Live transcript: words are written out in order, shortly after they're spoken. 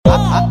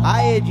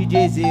Aê,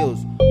 DJ Izeus,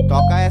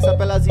 toca essa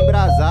pra elas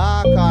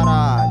embrasar,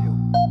 caralho.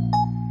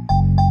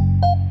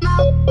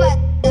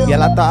 E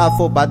ela tá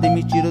afobada e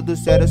me tira do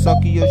sério, só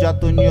que eu já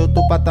tô em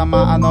outro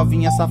patamar. A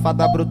novinha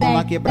safada brotou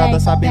na quebrada,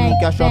 sabendo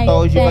que a chota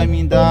hoje vai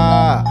me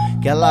dar,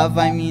 que ela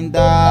vai me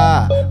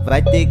dar.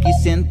 Vai ter que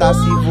sentar,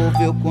 se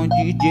envolveu com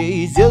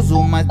DJ Izeus,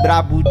 o mais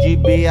brabo de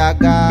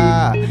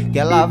BH. Que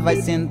ela vai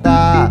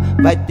sentar,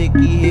 vai ter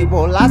que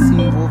rebolar, se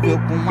envolveu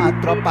com uma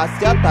tropa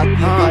certa que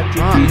vai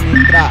te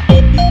penetrar.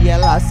 E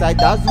ela sai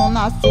da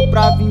zona sul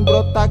pra vir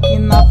brotar aqui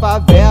na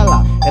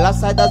favela. Ela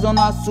sai da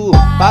zona sul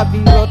pra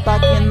vir brotar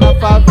aqui na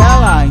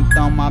favela.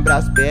 Então abre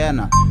as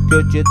pernas, que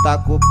eu te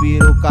taco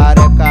piro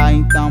careca.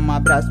 Então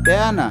abre as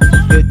pernas,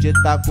 que eu te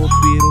taco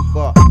piro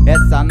có.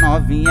 Essa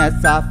novinha é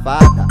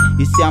safada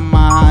e se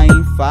amarra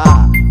em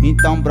farra.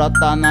 Então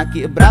brota na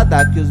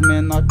quebrada que os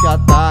menor te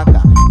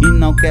ataca. E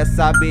não quer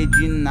saber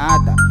de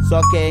nada,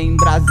 só quer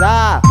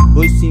embrasar.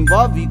 Hoje se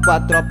envolve com a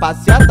tropa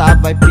certa,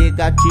 vai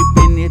pegar, te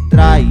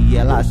penetrar. E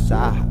ela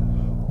sarra,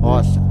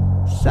 roça,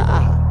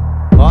 sarra,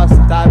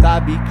 roça.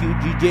 Sabe que o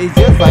DJ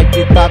Izeus vai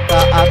te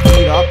tacar a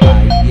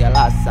piroca. E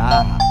ela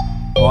sarra,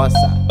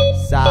 roça,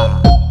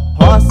 sarra,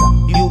 roça.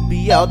 E o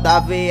Biel da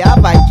veia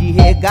vai te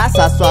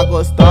regaçar, sua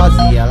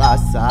gostosa. E ela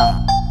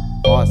sarra,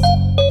 roça,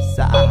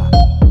 sarra,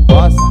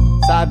 roça.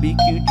 Sabe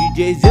que o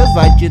DJ Izeus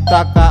vai te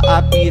tacar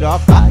a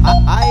piroca.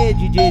 Aê,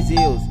 DJ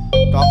Izeus,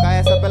 toca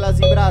essa pra elas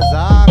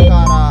embrasar,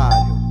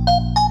 caralho.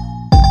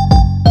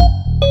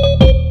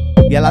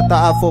 E ela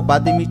tá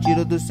afobada e me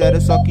tira do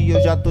sério, só que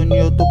eu já tô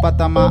em outro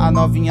patamar. A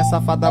novinha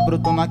safada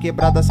brotou na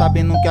quebrada,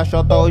 sabendo que a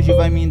chota hoje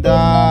vai me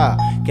dar,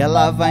 que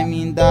ela vai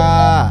me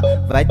dar.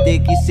 Vai ter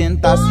que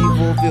sentar, se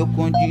envolveu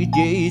com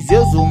DJ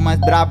Izeus, o mais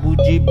brabo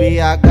de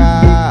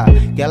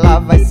BH. Que ela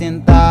vai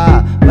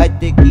sentar, vai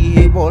ter que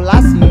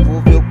rebolar, se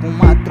envolveu com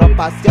uma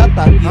tropa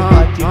certa que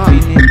vai te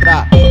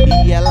penetrar.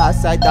 E ela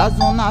sai da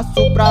zona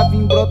sul pra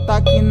vir brotar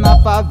aqui na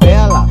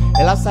favela.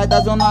 Ela sai da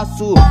zona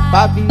sul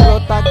pra vir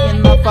brotar aqui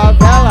na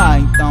favela.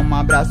 Então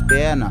abre as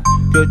pernas,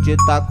 que eu te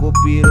taco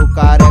piro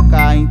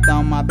careca.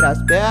 Então abre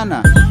as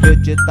pernas, que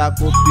eu te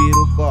taco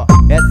piro có.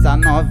 Essa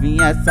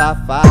novinha é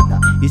safada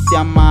e se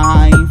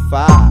amarra em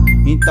farra.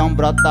 Então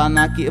brota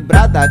na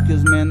quebrada que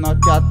os menor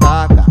te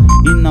ataca.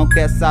 E não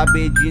quer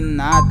saber de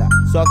nada,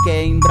 só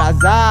quer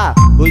embrasar.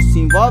 Hoje se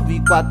envolve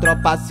com a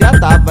tropa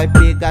certa, vai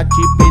pegar,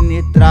 te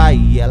penetrar.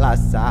 E ela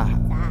sarra,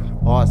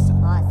 roça,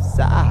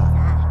 sarra,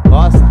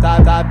 roça.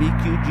 Sabe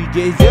que o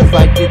DJ Izeus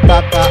vai te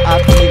tacar a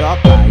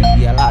piroca.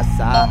 E ela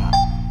sarra,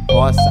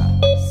 roça,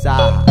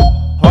 sarra,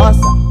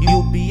 roça. E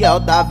o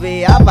Biel da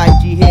veia vai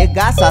te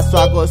regaçar,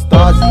 sua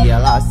gostosa. E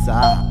ela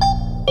sarra,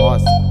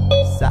 roça,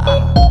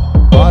 sarra,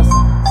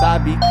 roça.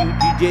 Sabe que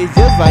o DJ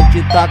Izeus vai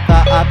te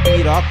tacar a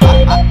piroca.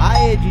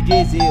 Aê,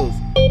 DJ Izeus,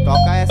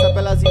 toca essa pra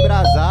elas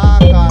embrasar,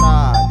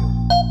 caralho.